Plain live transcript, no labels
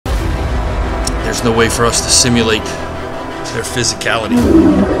There's no way for us to simulate their physicality.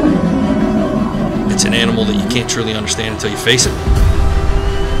 It's an animal that you can't truly understand until you face it.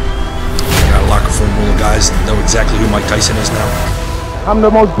 I got a locker full of guys that know exactly who Mike Tyson is now. I'm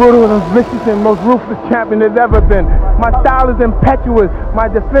the most brutal and vicious and most ruthless champion there's ever been. My style is impetuous, my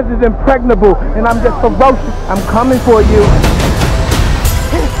defense is impregnable, and I'm just ferocious. I'm coming for you.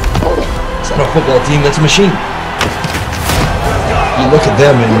 It's not a football team, that's a machine. You look at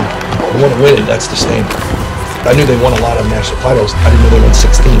them and you want to win it, that's the standard. I knew they won a lot of national titles. I didn't know they won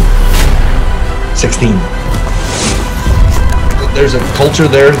 16. 16. There's a culture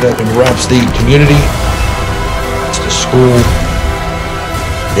there that enwraps the community, it's the school,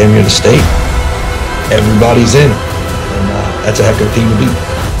 damn near the state. Everybody's in, and that's a heck of a team to beat.